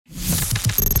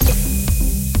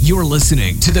You're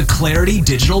listening to the Clarity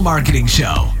Digital Marketing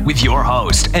Show with your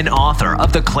host and author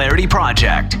of The Clarity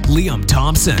Project, Liam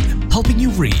Thompson, helping you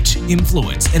reach,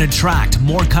 influence, and attract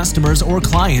more customers or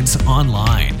clients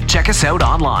online. Check us out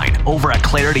online over at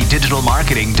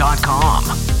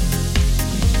claritydigitalmarketing.com.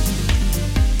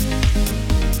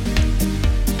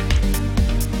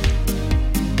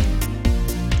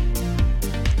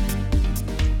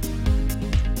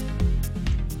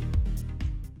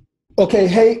 Okay,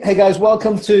 hey guys,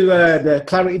 welcome to the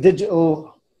Clarity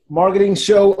Digital Marketing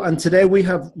Show, and today we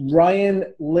have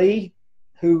Ryan Lee,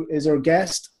 who is our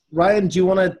guest. Ryan, do you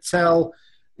want to tell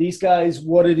these guys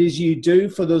what it is you do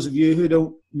for those of you who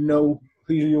don't know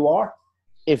who you are?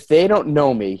 If they don't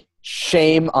know me,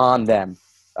 shame on them.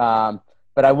 But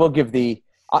I will give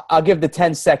I'll give the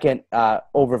 10-second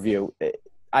overview.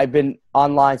 I've been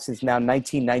online since now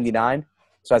 1999.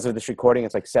 So as of this recording,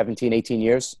 it's like 17, 18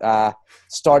 years.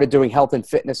 Started doing health and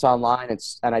fitness online,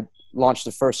 and I launched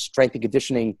the first strength and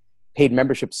conditioning paid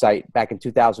membership site back in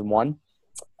 2001.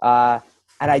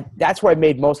 That's where I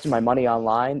made most of my money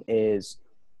online is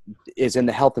in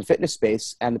the health and fitness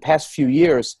space. And the past few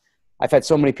years, I've had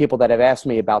so many people that have asked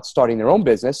me about starting their own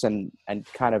business and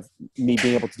kind of me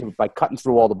being able to do it by cutting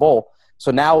through all the bull.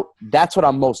 So now that's what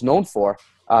I'm most known for.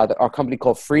 Our company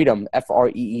called Freedom,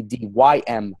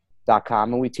 FREEDYM.com,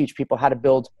 and we teach people how to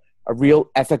build a real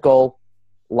ethical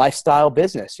lifestyle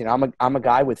business. You know, I'm a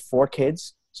guy with 4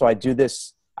 kids, so I do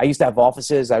this. I used to have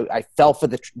offices. I fell for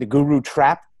the guru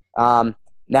trap.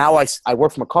 Now I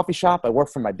work from a coffee shop. I work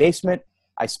from my basement.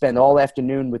 I spend all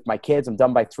afternoon with my kids. I'm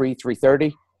done by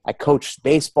 3:30. I coach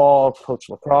baseball, coach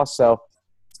lacrosse. So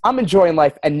I'm enjoying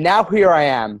life. And now here I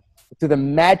am through the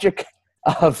magic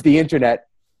of the internet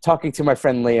talking to my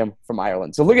friend Liam from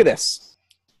Ireland. So look at this.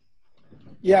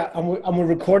 Yeah, and we're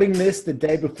recording this the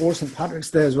day before St. Patrick's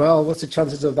Day as well. What's the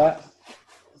chances of that?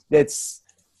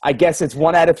 I guess it's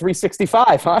 1 out of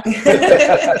 365, huh?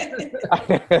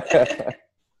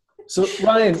 So,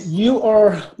 Ryan, you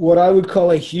are what I would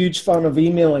call a huge fan of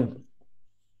emailing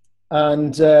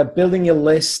and building a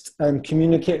list and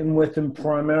communicating with them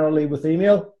primarily with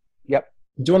email. Yep.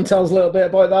 Do you want to tell us a little bit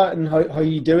about that and how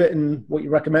you do it and what you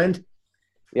recommend?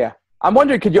 Yeah. I'm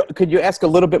wondering, could you ask a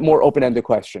little bit more open-ended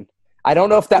question? I don't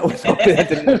know if that was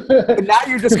open-ended, but now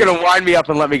you're just going to wind me up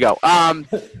and let me go.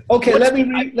 Okay, let me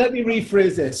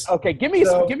rephrase this. Okay, give me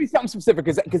something specific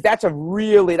because that's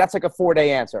like a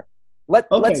 4-day answer. Let's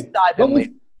dive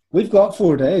in. We've got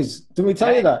 4 days. Didn't we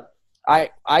tell you that? I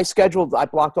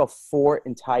blocked off 4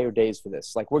 entire days for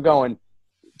this. Like, we're going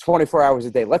 24 hours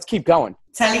a day. Let's keep going.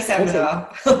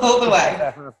 Teleseminar all the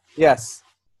way. Yes.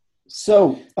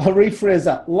 So I'll rephrase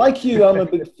that. Like you, I'm a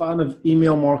big fan of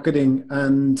email marketing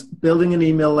and building an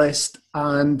email list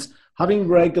and having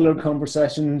regular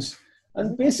conversations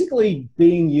and basically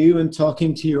being you and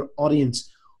talking to your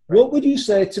audience. What would you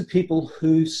say to people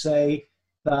who say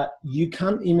that you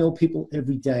can't email people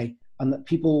every day and that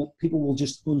people will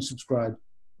just unsubscribe?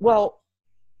 Well,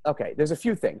 okay, there's a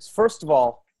few things. First of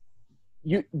all,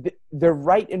 they're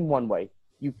right in one way.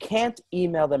 You can't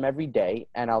email them every day,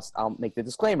 and I'll make the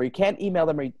disclaimer. You can't email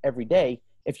them every day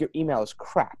if your email is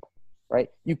crap, right?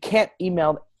 You can't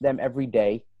email them every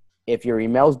day if your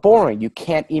email is boring. You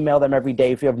can't email them every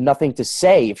day if you have nothing to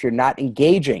say, if you're not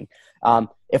engaging.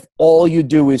 If all you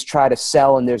do is try to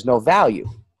sell and there's no value,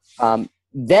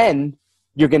 then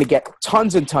you're going to get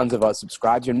tons and tons of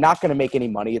unsubscribes. You're not going to make any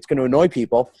money. It's going to annoy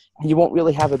people, and you won't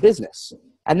really have a business.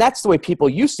 And that's the way people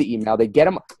used to email. They get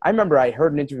them. I remember I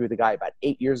heard an interview with a guy about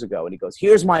 8 years ago, and he goes,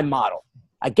 here's my model.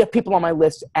 I get people on my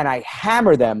list, and I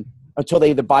hammer them until they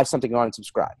either buy something or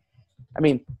unsubscribe. I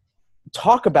mean,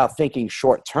 talk about thinking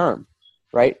short term,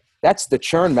 right? That's the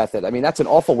churn method. I mean, that's an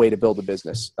awful way to build a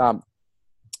business. I'm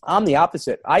the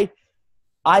opposite. I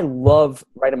love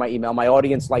writing my email. My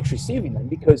audience likes receiving them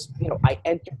because, you know, I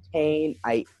entertain,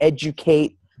 I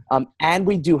educate, and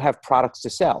we do have products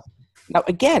to sell. Now,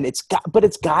 again, it's got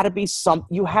to be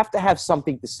you have to have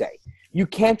something to say. You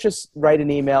can't just write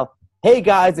an email. Hey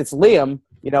guys, it's Liam.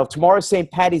 You know, tomorrow's St.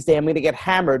 Patty's Day. I'm going to get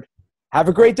hammered. Have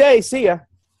a great day. See ya.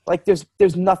 Like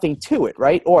there's nothing to it,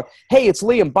 right? Or, hey, it's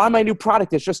Liam. Buy my new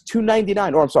product. It's just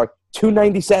 $2.99. Or I'm sorry,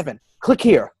 $2.97. Click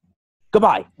here.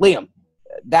 Goodbye, Liam.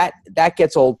 That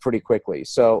gets old pretty quickly.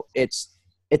 So it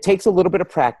takes a little bit of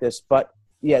practice, but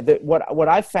yeah, what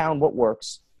I found what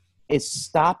works is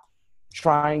stop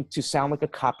trying to sound like a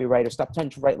copywriter, stop trying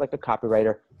to write like a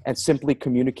copywriter, and simply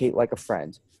communicate like a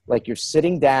friend. Like you're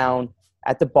sitting down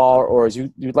at the bar, or as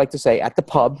you'd like to say, at the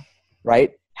pub,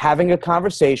 right? Having a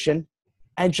conversation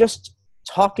and just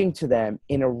talking to them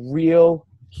in a real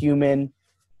human,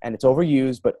 and it's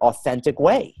overused, but authentic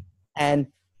way. And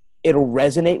it'll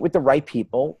resonate with the right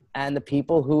people, and the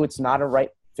people who it's not a right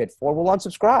fit for will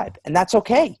unsubscribe. And that's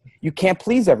okay. You can't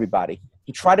please everybody.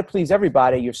 You try to please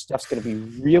everybody, your stuff's going to be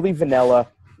really vanilla,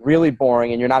 really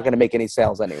boring, and you're not going to make any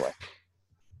sales anyway.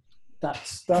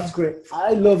 That's great.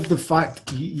 I love the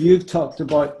fact you've talked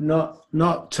about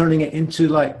not turning it into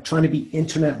like trying to be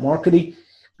internet marketing,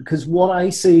 because what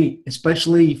I see,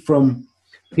 especially from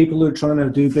people who are trying to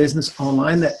do business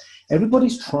online, that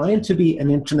everybody's trying to be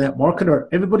an internet marketer.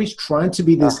 Everybody's trying to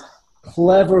be this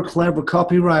clever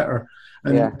copywriter,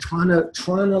 and trying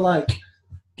to like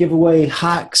give away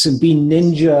hacks and be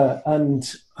ninja,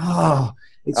 and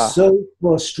it's so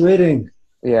frustrating.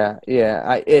 Yeah.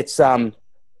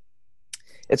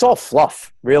 It's all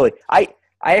fluff, really. I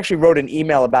actually wrote an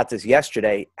email about this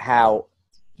yesterday, how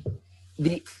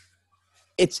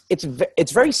it's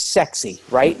very sexy,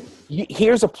 right?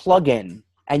 Here's a plugin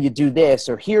and you do this,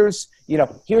 or here's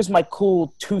my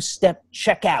cool 2-step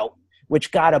checkout,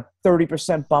 which got a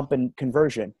 30% bump in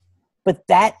conversion. But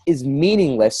that is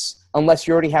meaningless unless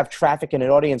you already have traffic and an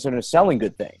audience and are selling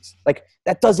good things. Like,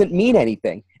 that doesn't mean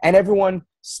anything. And everyone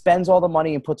spends all the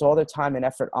money and puts all their time and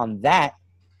effort on that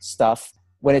stuff,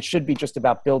 when it should be just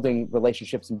about building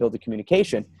relationships and building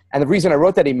communication. And the reason I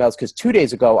wrote that email is because 2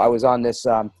 days ago I was on this,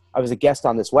 I was a guest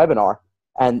on this webinar,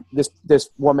 and this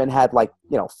woman had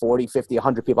 40, 50,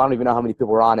 100 people. I don't even know how many people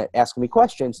were on it asking me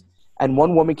questions. And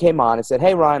one woman came on and said,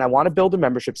 "Hey, Ryan, I want to build a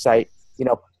membership site.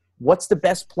 What's the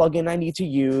best plugin I need to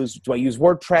use? Do I use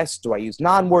WordPress? Do I use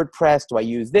non-WordPress? Do I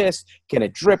use this? Can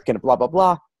it drip? Can it blah, blah,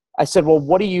 blah?" I said, "Well,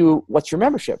 what's your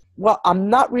membership?" "Well, I'm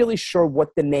not really sure what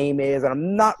the name is, and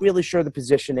I'm not really sure the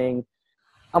positioning."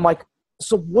 I'm like,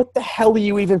 "So what the hell are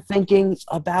you even thinking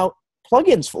about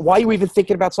plugins? Why are you even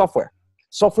thinking about software?"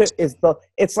 Software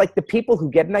it's like the people who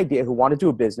get an idea, who want to do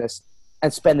a business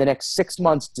and spend the next 6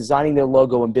 months designing their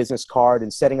logo and business card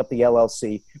and setting up the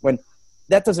LLC, when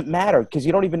that doesn't matter because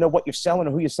you don't even know what you're selling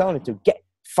or who you're selling it to.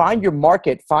 Find your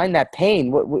market, find that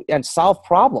pain, and solve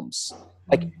problems.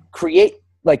 It's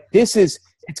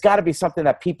got to be something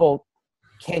that people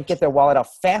can't get their wallet out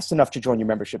fast enough to join your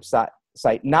membership site.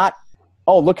 Not,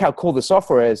 "Oh, look how cool the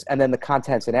software is," and then the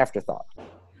content's an afterthought.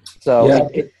 So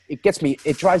it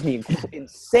drives me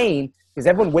insane, because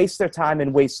everyone wastes their time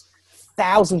and wastes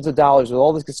thousands of dollars with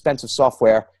all this expensive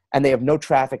software, and they have no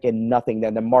traffic and nothing.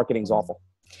 Then the marketing's awful.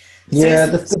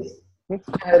 Yeah.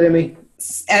 Amy.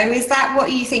 Is that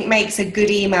what you think makes a good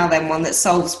email then? One that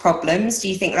solves problems? Do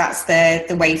you think that's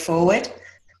the way forward?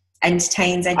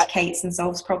 Entertains, educates, and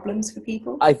solves problems for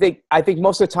people? I think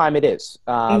most of the time it is.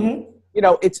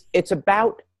 It's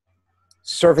about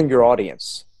serving your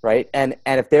audience, right? And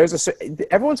if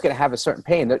everyone's going to have a certain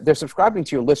pain. They're subscribing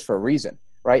to your list for a reason,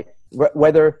 right?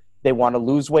 Whether they want to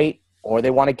lose weight or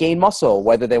they want to gain muscle,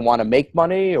 whether they want to make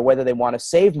money or whether they want to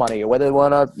save money, or whether they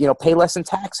want to pay less in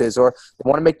taxes, or they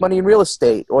want to make money in real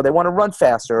estate, or they want to run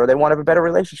faster, or they want to have a better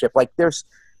relationship. Like, there's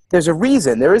a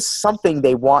reason. There is something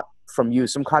they want from you,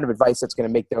 some kind of advice that's going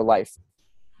to make their life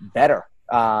better.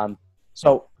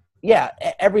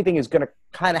 Everything is going to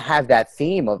kind of have that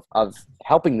theme of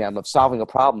helping them, of solving a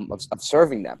problem, of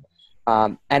serving them.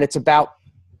 And it's about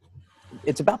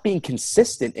being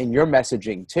consistent in your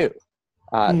messaging too.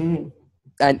 And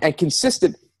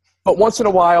consistent, but once in a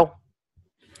while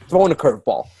throwing a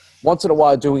curveball, once in a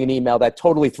while doing an email that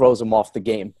totally throws them off the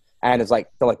game. And they're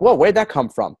like, "Whoa, where'd that come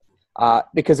from?"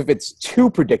 Because if it's too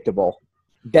predictable,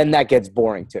 then that gets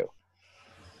boring too.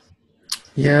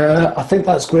 Yeah, I think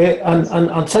that's great. And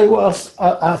I'll tell you what else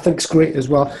I think is great as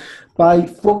well. By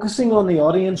focusing on the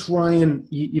audience, Ryan,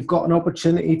 you've got an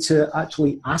opportunity to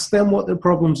actually ask them what their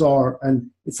problems are.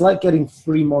 And it's like getting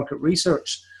free market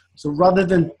research. So rather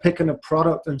than picking a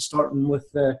product and starting with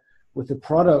the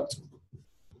product,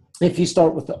 if you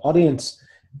start with the audience,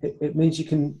 it means you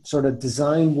can sort of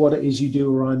design what it is you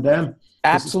do around them.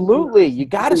 Absolutely. You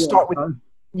got to start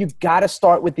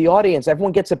with the audience.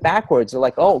 Everyone gets it backwards. They're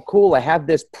like, "Oh, cool, I have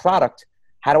this product.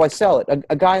 How do I sell it?"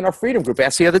 A guy in our Freedom Group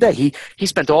asked the other day, he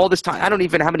spent all this time, I don't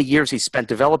even know how many years he spent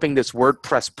developing this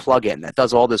WordPress plugin that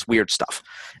does all this weird stuff.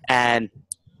 And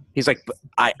he's like,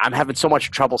 "I'm having so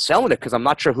much trouble selling it because I'm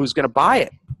not sure who's going to buy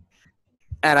it."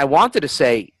 And I wanted to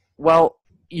say, well,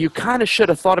 you kind of should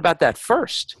have thought about that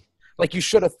first. Like, you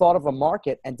should have thought of a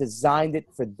market and designed it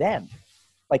for them.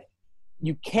 Like,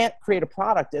 you can't create a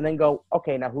product and then go,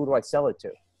 "Okay, now who do I sell it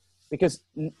to?" Because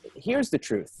here's the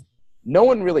truth. No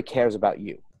one really cares about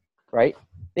you, right?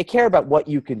 They care about what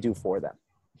you can do for them.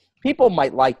 People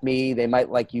might like me. They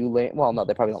might like you, Liam. Well, no,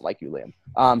 they probably don't like you, Liam.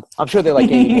 I'm sure they like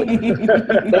Amy.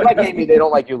 They like Amy. They don't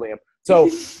like you, Liam.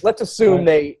 So let's assume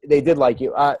they did like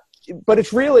you. But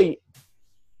it's really,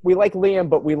 we like Liam,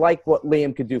 but we like what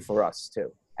Liam could do for us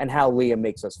too. and how Liam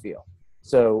makes us feel.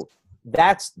 So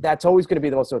that's always going to be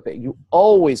the most important thing. You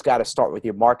always got to start with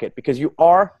your market, because you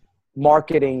are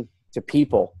marketing to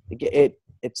people.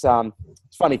 It's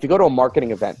funny, if you go to a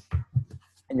marketing event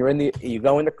and you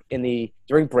go in the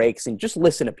during breaks and just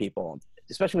listen to people,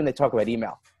 especially when they talk about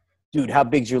email. Dude, how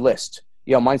big's your list?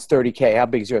 Mine's 30K. How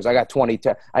big's yours? I got 20.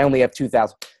 I only have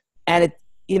 2,000. And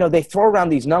they throw around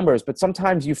these numbers, but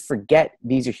sometimes you forget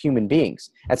these are human beings.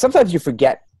 And sometimes you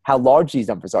forget how large these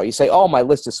numbers are. You say, oh, my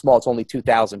list is small. It's only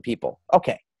 2,000 people.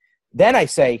 Okay. Then I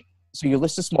say, so your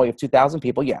list is small. You have 2,000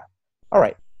 people. Yeah. All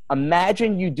right.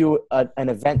 Imagine you do an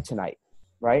event tonight,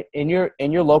 right? In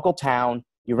your local town,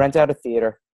 you rent out a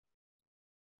theater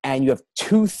and you have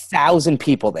 2,000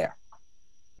 people there.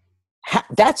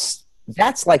 That's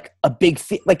like a big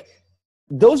thing. Like,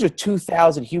 those are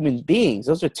 2,000 human beings.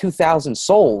 Those are 2,000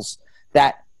 souls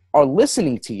that are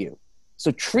listening to you.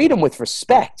 So treat them with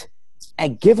respect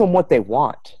and give them what they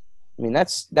want. I mean,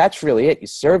 that's really it. You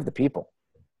serve the people.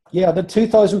 Yeah, the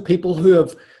 2,000 people who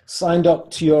have signed up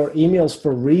to your emails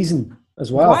for a reason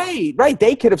as well. Right.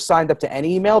 They could have signed up to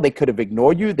any email. They could have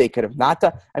ignored you. They could have not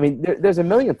done. I mean, there's a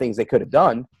million things they could have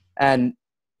done. And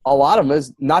a lot of them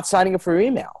is not signing up for your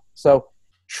email. So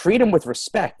treat them with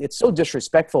respect. It's so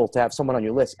disrespectful to have someone on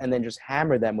your list and then just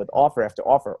hammer them with offer after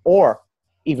offer. Or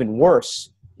even worse,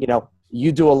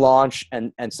 you do a launch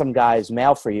and some guys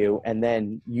mail for you, and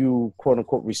then you quote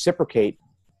unquote reciprocate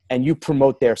and you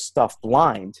promote their stuff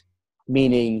blind,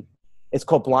 meaning it's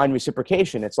called blind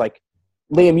reciprocation. It's like,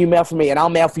 Liam, you mail for me and I'll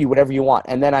mail for you whatever you want.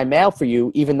 And then I mail for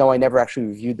you even though I never actually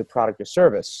reviewed the product or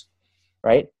service,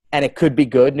 right? And it could be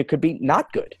good and it could be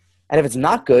not good. And if it's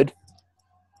not good,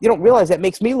 you don't realize that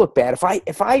makes me look bad.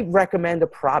 If I recommend a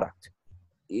product,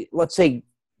 let's say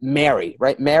Mary,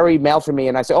 right? Mary mailed for me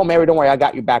and I say, oh, Mary, don't worry, I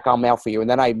got you back. I'll mail for you. And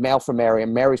then I mail for Mary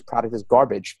and Mary's product is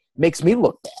garbage. It makes me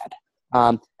look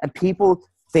bad. And people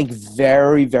think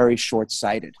very, very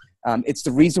short-sighted. It's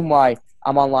the reason why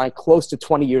I'm online close to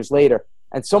 20 years later.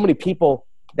 And so many people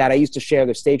that I used to share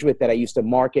the stage with, that I used to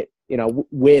market,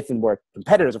 with and were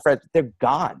competitors and friends, they're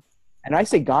gone. And I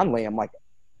say gone, Liam, like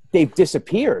they've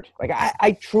disappeared. Like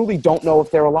I truly don't know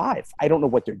if they're alive. I don't know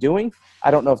what they're doing. I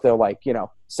don't know if they're like,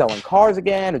 selling cars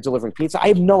again or delivering pizza. I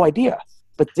have no idea.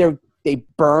 But they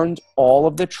burned all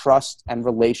of the trust and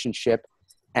relationship,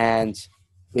 and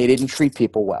they didn't treat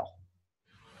people well.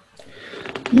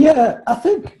 Yeah, I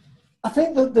think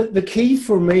that the key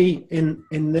for me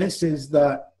in this is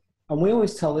that, and we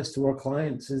always tell this to our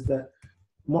clients, is that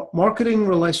marketing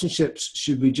relationships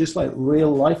should be just like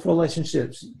real life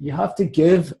relationships. You have to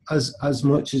give as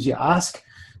much as you ask.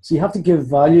 So you have to give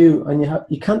value, and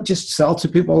you can't just sell to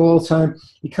people all the time.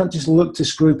 You can't just look to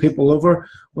screw people over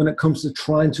when it comes to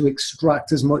trying to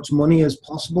extract as much money as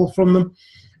possible from them,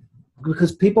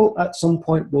 because people at some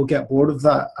point will get bored of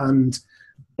that, and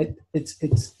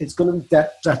it's going to be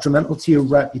detrimental to your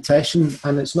reputation,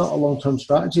 and it's not a long-term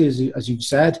strategy, as you've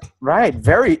said. Right.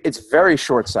 It's very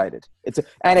short-sighted.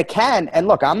 And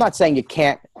look, I'm not saying it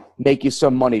can't make you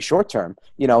some money short-term.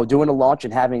 Doing a launch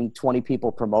and having 20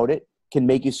 people promote it can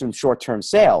make you some short-term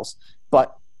sales.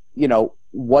 But,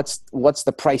 what's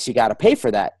the price you got to pay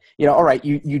for that? All right,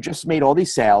 you just made all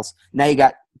these sales. Now you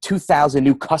got 2,000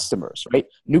 new customers, right?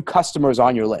 New customers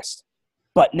on your list.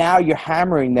 But now you're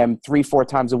hammering them 3-4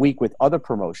 times a week with other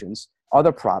promotions,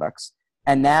 other products.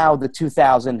 And now the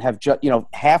 2,000 have just,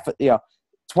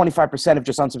 25% have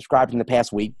just unsubscribed in the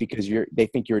past week because they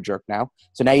think you're a jerk now.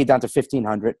 So now you're down to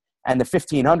 1,500. And the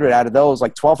 1,500 out of those,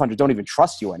 like 1,200 don't even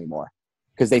trust you anymore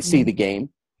because they see the game.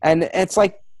 And it's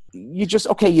like,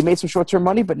 you made some short-term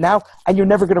money, but now, and you're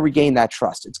never going to regain that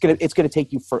trust. It's going to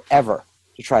take you forever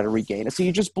to try to regain it. So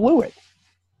you just blew it.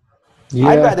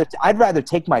 Yeah. I'd rather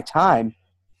take my time,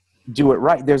 do it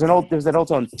right. There's that old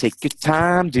song, take your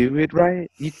time, do it right.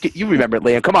 You remember it,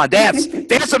 Liam. Come on, dance with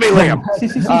me, Liam.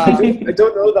 I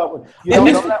don't know that one. You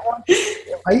don't know that one?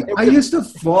 I used to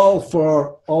fall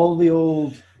for all the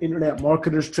old internet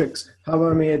marketers tricks. How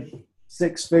I made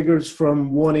 6 figures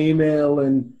from one email,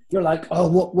 and you're like, oh,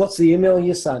 what's the email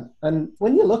you sent? And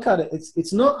when you look at it,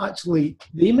 it's not actually,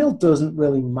 the email doesn't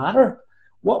really matter.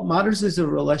 What matters is a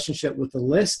relationship with the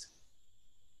list.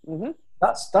 Mm-hmm.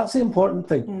 That's the important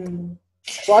thing. Mm.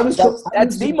 So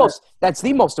that's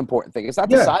the most important thing. It's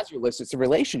not the size of your list; it's the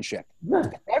relationship.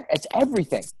 Yeah. It's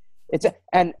everything.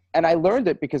 And I learned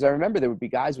it because I remember there would be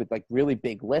guys with like really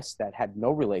big lists that had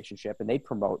no relationship, and they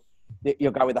promote.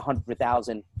 A guy with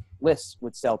 100,000 lists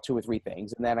would sell 2 or 3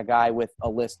 things, and then a guy with a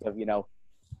list of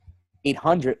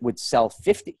 800 would sell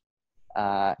 50.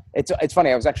 It's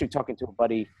funny. I was actually talking to a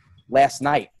buddy last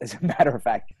night, as a matter of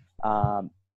fact. I'm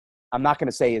not going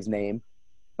to say his name,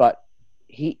 but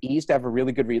he used to have a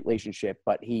really good relationship,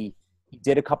 but he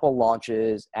did a couple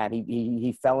launches, and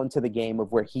he fell into the game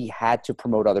of where he had to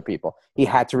promote other people. He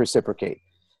had to reciprocate.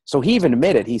 So he even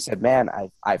admitted, he said, man,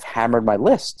 I've hammered my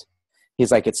list.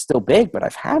 He's like, it's still big, but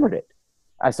I've hammered it.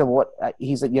 I said, well, what?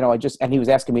 He said, and he was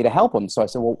asking me to help him. So I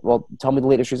said, well, tell me the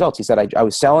latest results. He said, I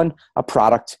was selling a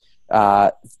product.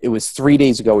 It was 3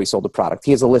 days ago he sold the product.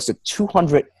 He has a list of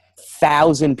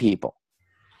 200,000 people.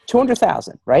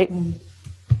 200,000, right?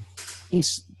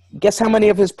 Guess how many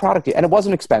of his product, and it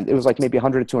wasn't expensive. It was like maybe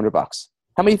 100 to 200 bucks.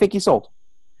 How many do you think he sold?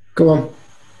 Go on.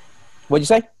 What'd you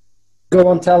say? Go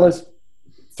on, tell us.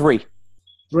 3.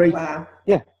 Wow.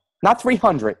 Yeah. Not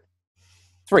 300.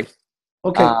 3.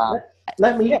 Okay.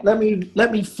 Let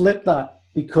me flip that,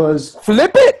 because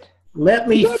flip it. Let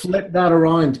me flip that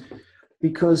around,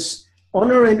 because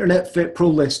on our Internet Fit Pro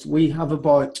list, we have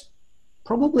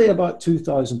probably about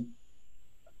 2,000.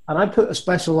 And I put a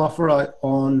special offer out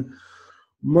on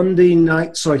Sunday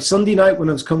night when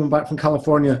I was coming back from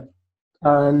California.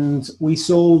 And we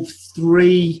sold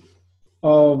 3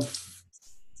 of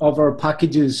our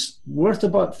packages worth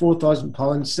about £4,000,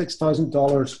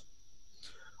 $6,000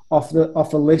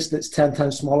 off a list that's 10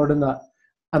 times smaller than that.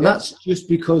 And that's just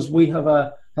because we have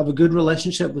a good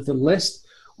relationship with the list.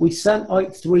 We sent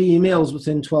out 3 emails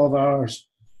within 12 hours.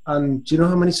 And do you know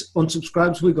how many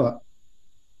unsubscribes we got?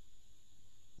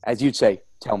 As you'd say,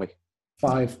 tell me.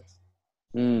 5.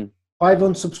 5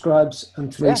 unsubscribes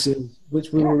and 3 sales,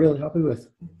 which we were really happy with.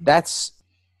 That's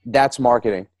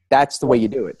marketing. That's the way you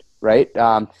do it, right?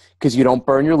 Because you don't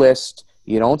burn your list.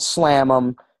 You don't slam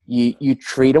them. You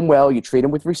treat them well. You treat them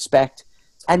with respect.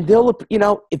 And they'll,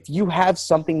 if you have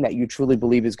something that you truly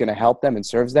believe is going to help them and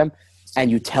serves them, and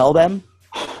you tell them,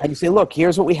 and you say, look,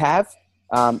 here's what we have.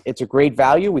 It's a great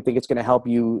value. We think it's going to help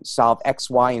you solve X,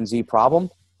 Y, and Z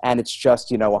problem. And it's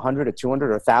just, 100 or 200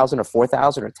 or 1,000 or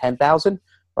 4,000 or 10,000,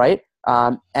 right?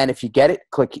 And if you get it,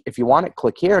 if you want it,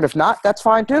 click here. And if not, that's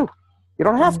fine too. You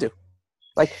don't have to.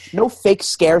 Like, no fake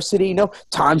scarcity. No,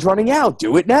 time's running out.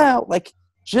 Do it now. Like,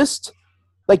 just,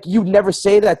 like, you'd never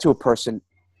say that to a person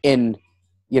to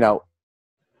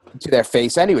their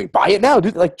face anyway. Buy it now.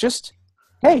 Dude. Like, just,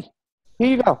 hey, here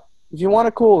you go. If you want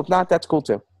it, cool. If not, that's cool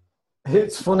too.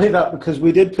 It's funny that, because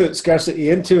we did put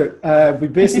scarcity into it. We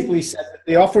basically said that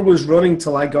the offer was running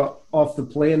till I got off the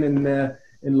plane in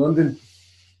London.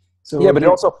 So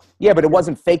but it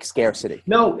wasn't fake scarcity.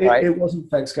 No, it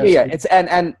wasn't fake scarcity. Yeah, it's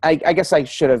and I guess I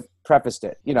should have prefaced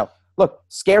it. Look,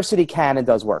 scarcity can and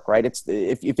does work, right? It's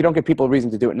if you don't give people a reason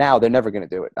to do it now, they're never going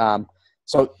to do it.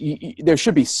 So there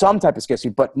should be some type of scarcity,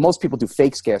 but most people do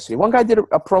fake scarcity. One guy did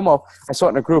a promo. I saw it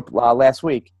in a group last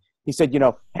week. He said,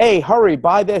 hey, hurry,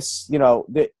 buy this.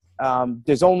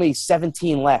 There's only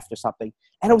 17 left or something.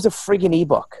 And it was a friggin'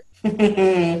 ebook.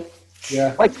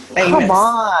 Yeah. Like, come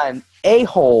on,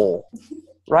 a-hole,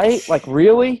 right? Like,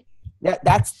 really?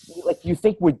 That's like, you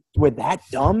think we're that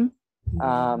dumb?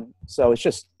 So it's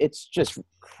just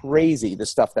crazy, the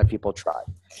stuff that people try.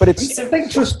 But I think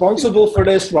it's responsible for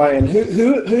this, Ryan.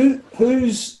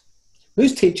 Who's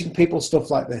teaching people stuff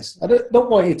like this? I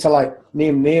don't want you to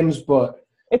name names, but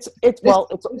it's a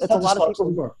lot of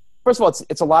people. First of all,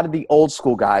 it's a lot of the old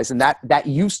school guys, and that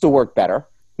used to work better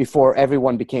before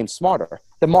everyone became smarter.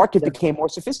 The market became more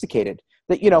sophisticated.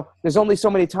 That there's only so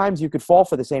many times you could fall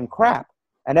for the same crap,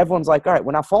 and everyone's like, all right,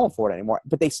 we're not falling for it anymore.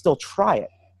 But they still try it,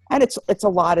 and it's a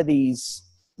lot of these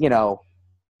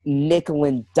nickel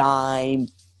and dime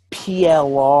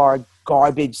PLR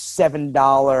garbage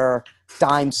 $7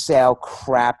 dime sale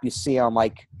crap you see on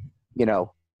I'm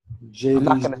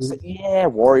not going to say,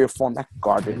 Warrior Form, that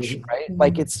garbage, right?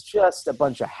 Like, it's just a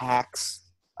bunch of hacks.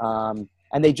 And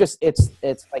they just, it's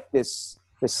like the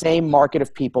same market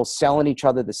of people selling each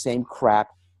other the same crap.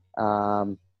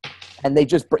 And they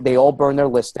all burn their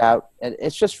list out. And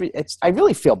I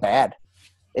really feel bad.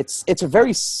 It's a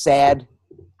very sad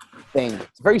thing.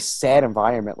 It's a very sad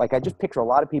environment. Like, I just picture a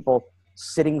lot of people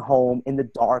sitting home in the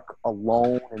dark,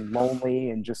 alone and lonely,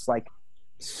 and just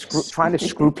trying to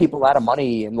screw people out of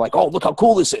money, and oh, look how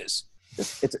cool this is.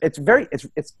 It's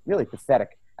really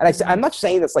pathetic. And I'm not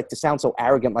saying this to sound so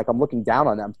arrogant, like I'm looking down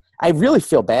on them. I really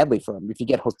feel badly for them if you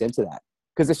get hooked into that,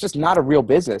 because it's just not a real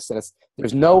business. And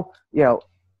there's no,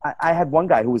 I had one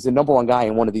guy who was the number one guy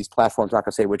in one of these platforms. I'm not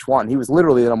gonna say which one. He was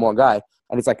literally the number one guy,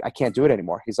 and he's like, I can't do it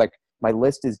anymore. He's like, my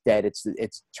list is dead.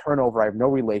 It's turnover. I have no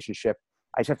relationship.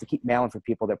 I just have to keep mailing for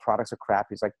people. Their products are crap.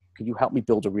 He's like, could you help me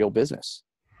build a real business?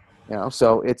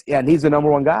 So and he's the number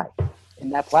one guy in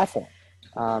that platform.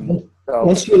 So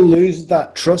once you lose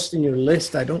that trust in your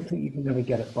list, I don't think you can ever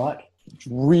get it back. It's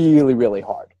really, really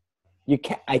hard. You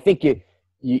can, I think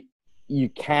you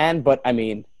can, but I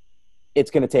mean,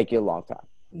 it's going to take you a long time.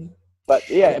 But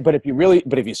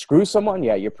if you screw someone,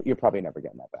 you're probably never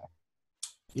getting that back.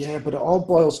 Yeah, but it all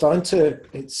boils down to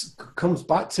comes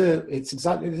back to it's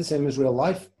exactly the same as real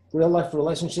life. Real life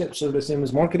relationships are the same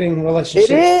as marketing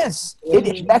relationships. It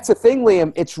is. That's the thing,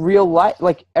 Liam. It's real life.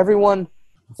 Like, everyone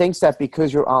thinks that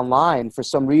because you're online, for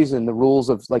some reason, the rules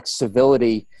of like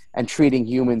civility and treating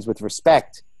humans with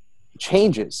respect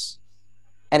changes.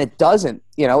 And it doesn't.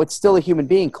 It's still a human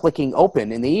being clicking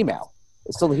open in the email.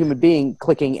 It's still a human being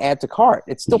clicking add to cart.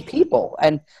 It's still people.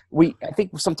 And I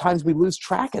think sometimes we lose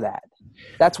track of that.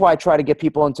 That's why I try to get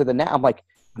people into the now. I'm like,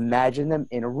 imagine them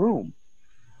in a room.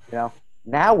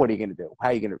 Now what are you going to do? How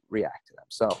are you going to react to them?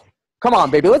 So come on,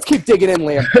 baby. Let's keep digging in,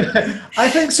 Liam. I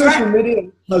think social media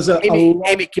has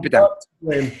Amy, keep it down.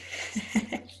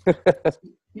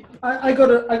 I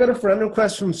got a friend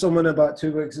request from someone about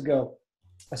 2 weeks ago.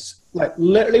 Like,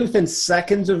 literally within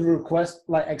seconds of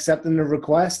accepting the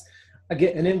request, I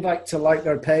get an invite to like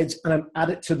their page and I'm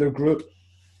added to their group.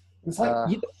 It's like,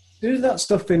 you do that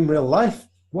stuff in real life.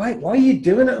 Why are you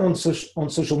doing it on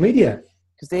social media?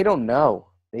 Because they don't know.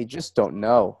 They just don't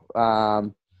know.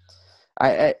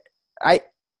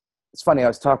 It's funny. I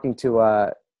was talking to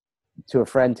a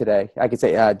friend today. I could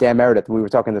say Dan Meredith. We were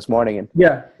talking this morning, and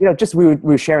we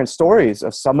were sharing stories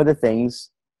of some of the things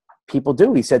people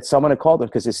do. He said someone had called him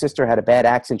because his sister had a bad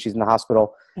accident. She's in the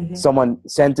hospital. Mm-hmm. Someone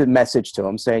sent a message to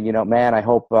him saying, man, I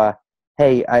hope.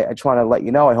 Hey, I just want to let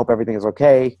you know. I hope everything is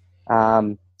okay.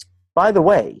 By the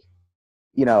way,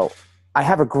 I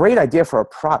have a great idea for a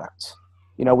product.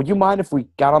 Would you mind if we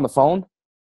got on the phone?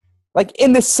 Like,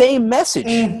 in the same message.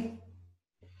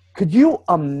 Could you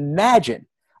imagine?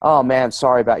 Oh man,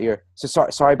 sorry about your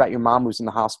mom who's in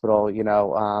the hospital.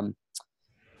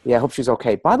 I hope she's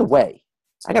okay. By the way,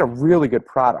 I got a really good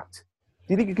product.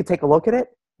 Do you think you could take a look at it?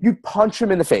 You'd punch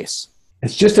him in the face.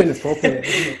 It's just inappropriate,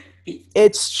 isn't it?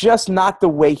 It's just not the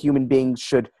way human beings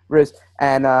should.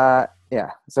 And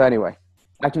so anyway,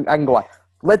 I can go on.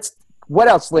 What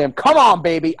else, Liam? Come on,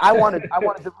 baby. I want to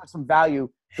deliver some value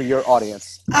for your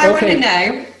audience. I want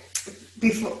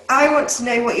to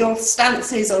know what your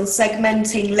stance is on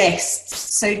segmenting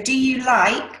lists. So do you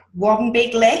like one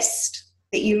big list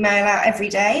that you mail out every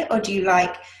day, or do you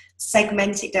like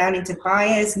segment it down into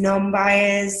buyers,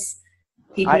 non-buyers,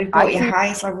 people who've bought your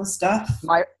highest level stuff?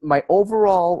 My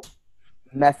overall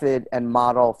method and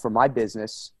model for my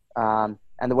business, and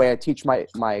the way I teach my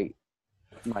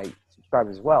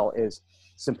subscribers as well, is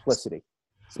simplicity.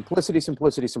 Simplicity.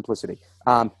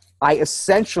 I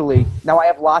essentially, now I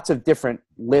have lots of different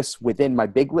lists within my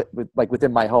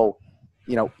within my whole,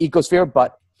 ecosphere,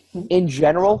 but in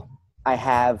general, I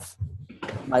have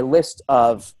my list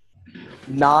of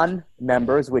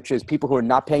non-members, which is people who are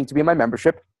not paying to be in my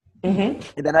membership. Mm-hmm.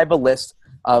 And then I have a list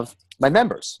of my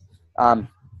members. The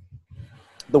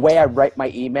way I write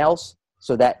my emails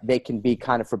so that they can be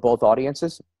kind of for both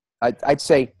audiences, I'd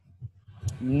say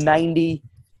 90%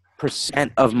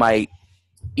 of my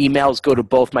emails go to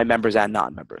both my members and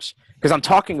non-members, because I'm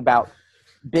talking about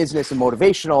business and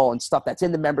motivational and stuff that's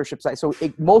in the membership site. So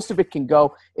most of it can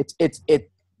go. It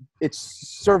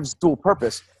serves dual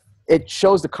purpose. It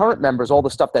shows the current members all the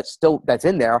stuff that's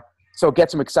in there, so it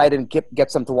gets them excited and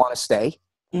gets them to want to stay.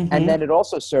 Mm-hmm. And then it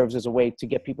also serves as a way to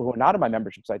get people who are not in my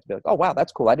membership site to be like, oh wow,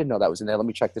 that's cool. I didn't know that was in there. Let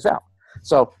me check this out.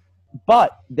 So.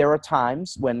 But there are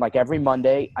times when, like every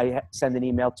Monday, I send an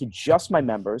email to just my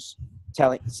members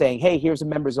saying, hey, here's a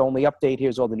members only update.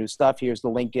 Here's all the new stuff. Here's the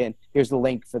link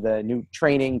for the new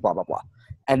training, blah, blah, blah.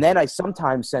 And then I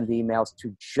sometimes send emails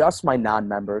to just my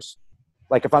non-members.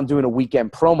 Like if I'm doing a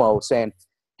weekend promo saying,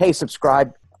 hey,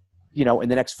 subscribe, in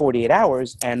the next 48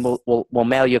 hours and we'll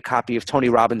mail you a copy of Tony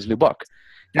Robbins' new book.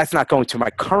 That's not going to my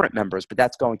current members, but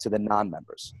that's going to the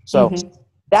non-members. So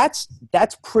that's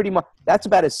pretty much, that's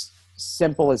about as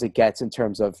simple as it gets in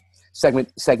terms of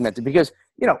segmented, because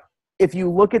if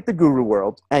you look at the guru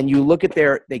world and you look at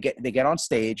they get on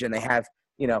stage and they have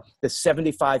the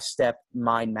 75-step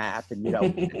mind map, and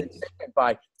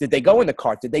by did they go in the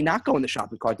cart, did they not go in the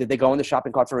shopping cart, did they go in the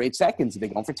shopping cart for 8 seconds, did they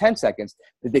go in for 10 seconds,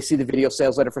 did they see the video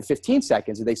sales letter for 15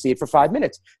 seconds, did they see it for 5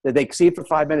 minutes, did they see it for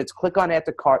 5 minutes, click on add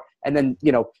to cart, and then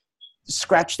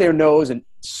scratch their nose and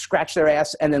scratch their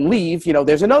ass and then leave,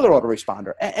 there's another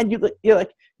autoresponder. And you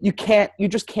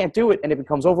just can't do it, and it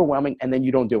becomes overwhelming, and then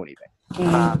you don't do anything.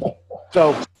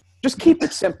 So just keep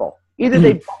it simple. Either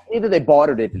they bought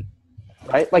or didn't,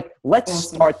 right? Like, let's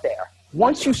start there.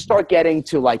 Once you start getting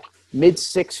to like mid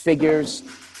 6 figures,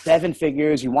 7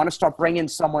 figures, you want to start bringing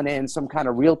someone in, some kind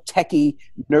of real techie,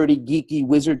 nerdy, geeky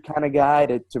wizard kind of guy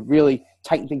to really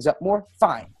tighten things up more,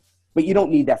 fine. But you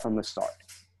don't need that from the start.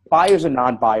 Buyers and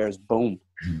non-buyers, boom.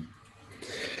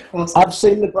 Awesome.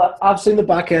 I've seen the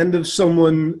back end of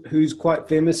someone who's quite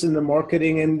famous in the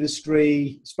marketing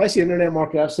industry, especially internet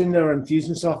marketing. I've seen their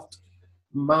Infusionsoft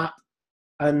map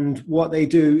and what they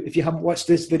do. If you haven't watched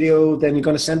this video, then you're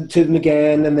going to send it to them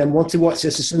again, and then once they watch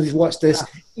this, as soon as you watch this,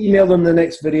 email them the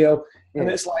next video. And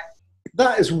it's like,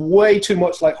 that is way too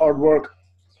much like hard work.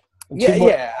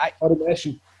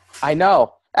 Automation. I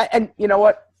know. And you know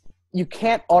what? You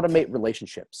can't automate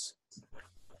relationships.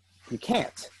 You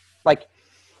can't. Like,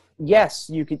 yes,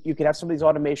 you could have some of these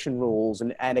automation rules,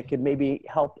 and it could maybe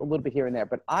help a little bit here and there.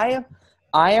 But I'm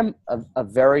a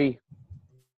very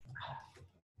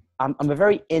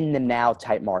in the now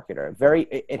type marketer.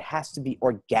 It has to be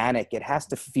organic. It has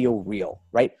to feel real,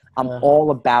 right? I'm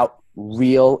all about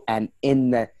real and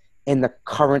in the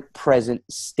current present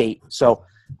state. So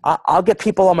I'll get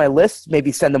people on my list,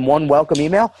 maybe send them one welcome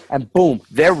email, and boom,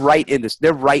 they're right in this.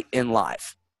 They're right in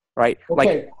live, right?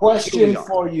 Okay, question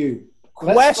for you.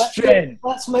 Let's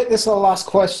make this our last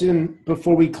question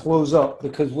before we close up,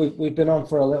 because we've been on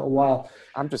for a little while.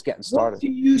 I'm just getting started. What do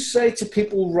you say to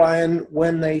people, Ryan,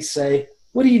 when they say,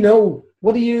 what do you know?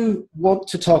 What do you want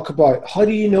to talk about? How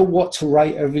do you know what to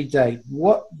write every day?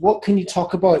 What can you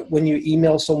talk about when you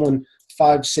email someone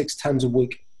 5-6 times a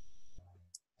week?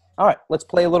 All right, let's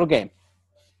play a little game.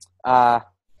 And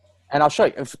I'll show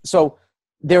you. So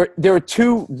there are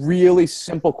two really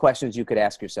simple questions you could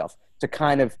ask yourself to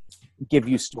kind of give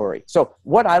you story. So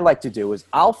what I like to do is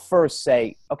I'll first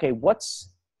say, okay,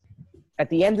 at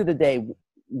the end of the day,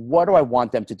 what do I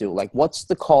want them to do? Like, what's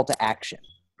the call to action,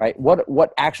 right?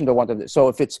 What action do I want them to do? So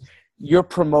if it's you're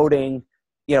promoting,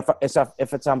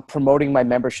 if I'm promoting my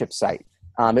membership site,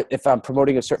 if I'm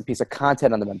promoting a certain piece of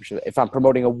content on the membership, if I'm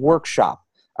promoting a workshop,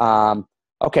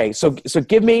 okay, so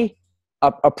give me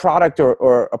a product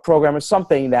or a program or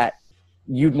something that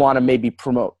you'd want to maybe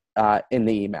promote in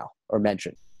the email or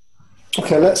mention.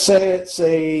 Okay, let's say it's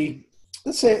a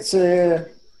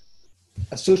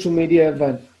social media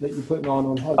event that you're putting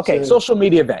on how to... social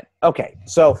media event. Okay,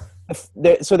 so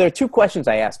there are two questions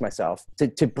I ask myself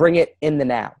to bring it in the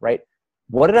now, right?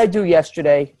 What did I do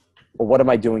yesterday, or what am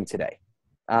I doing today?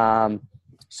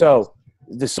 So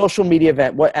the social media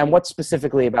event, what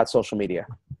specifically about social media?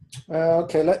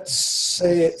 Okay, let's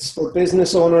say it's for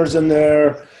business owners and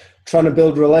they're trying to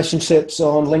build relationships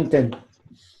on LinkedIn.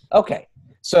 Okay,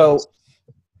 so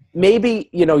maybe,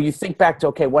 you think back to,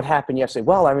 okay, what happened yesterday?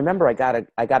 Well, I remember I got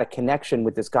a connection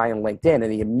with this guy on LinkedIn,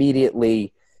 and he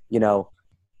immediately,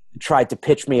 tried to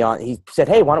pitch me on, he said,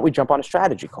 hey, why don't we jump on a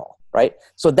strategy call, right?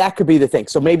 So that could be the thing.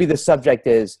 So maybe the subject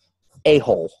is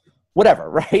a-hole, whatever,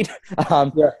 right?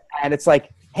 And it's like,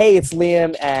 hey, it's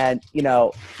Liam, and,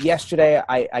 yesterday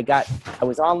I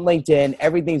was on LinkedIn,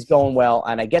 everything's going well,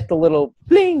 and I get the little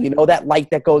bling, that light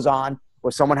that goes on,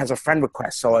 or someone has a friend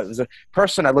request. So it was a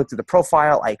person, I looked at the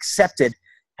profile, I accepted,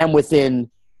 and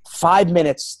within 5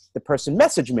 minutes, the person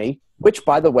messaged me, which,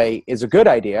 by the way, is a good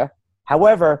idea.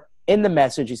 However, in the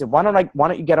message, he said, why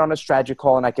don't you get on a strategy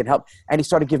call and I can help? And he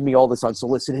started giving me all this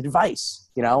unsolicited advice,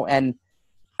 and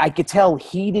I could tell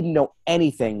he didn't know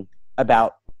anything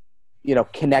about,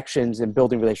 connections and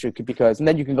building relationships, and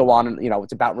then you can go on and,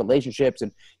 it's about relationships,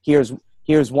 and here's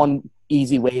one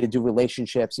easy way to do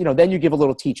relationships. Then you give a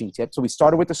little teaching tip. So we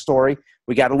started with the story,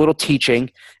 we got a little teaching,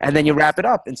 and then you wrap it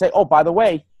up and say, oh, by the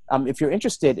way, if you're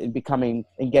interested in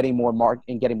getting more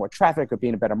traffic or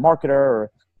being a better marketer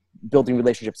or building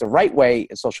relationships the right way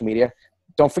in social media,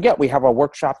 don't forget, we have our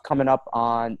workshop coming up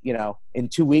on, in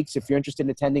 2 weeks. If you're interested in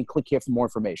attending, click here for more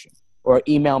information, or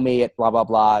email me at blah, blah,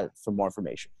 blah for more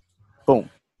information. Boom.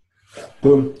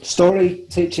 Boom. Story,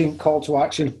 teaching, call to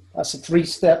action. That's a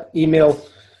 3-step email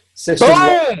system.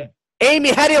 Boom!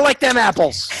 Amy, how do you like them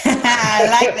apples? I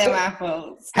like them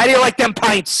apples. How do you like them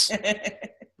pints?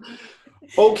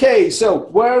 Okay, so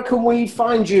where can we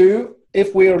find you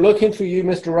if we are looking for you,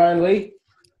 Mr. Ryan Lee?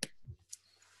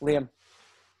 Liam,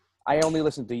 I only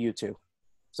listen to YouTube.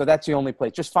 So that's the only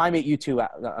place. Just find me at YouTube.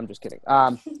 No, I'm just kidding.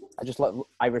 I just love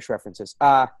Irish references.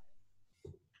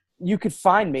 You could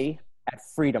find me at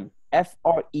Freedom,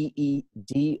 FREEDYM.com.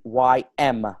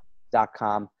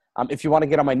 If you want to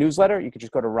get on my newsletter, you could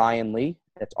just go to Ryan Lee.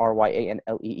 That's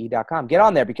RYANLEE.com. Get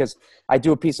on there, because I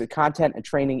do a piece of content and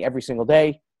training every single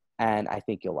day, and I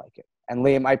think you'll like it. And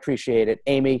Liam, I appreciate it.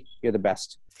 Amy, you're the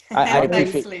best. I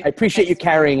appreciate you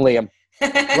carrying Liam.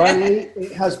 Ryan Lee,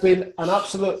 it has been an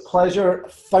absolute pleasure.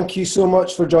 Thank you so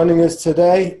much for joining us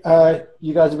today.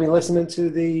 You guys have been listening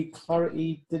to the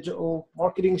Clarity Digital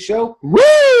Marketing Show.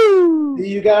 Woo! See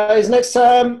you guys next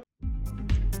time.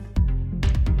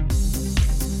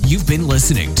 You've been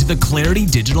listening to the Clarity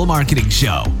Digital Marketing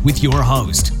Show with your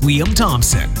host, Liam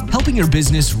Thompson, helping your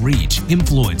business reach,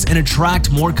 influence, and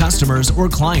attract more customers or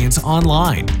clients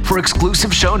online. For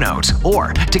exclusive show notes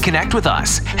or to connect with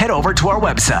us, head over to our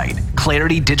website,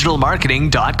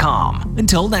 claritydigitalmarketing.com.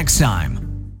 Until next time.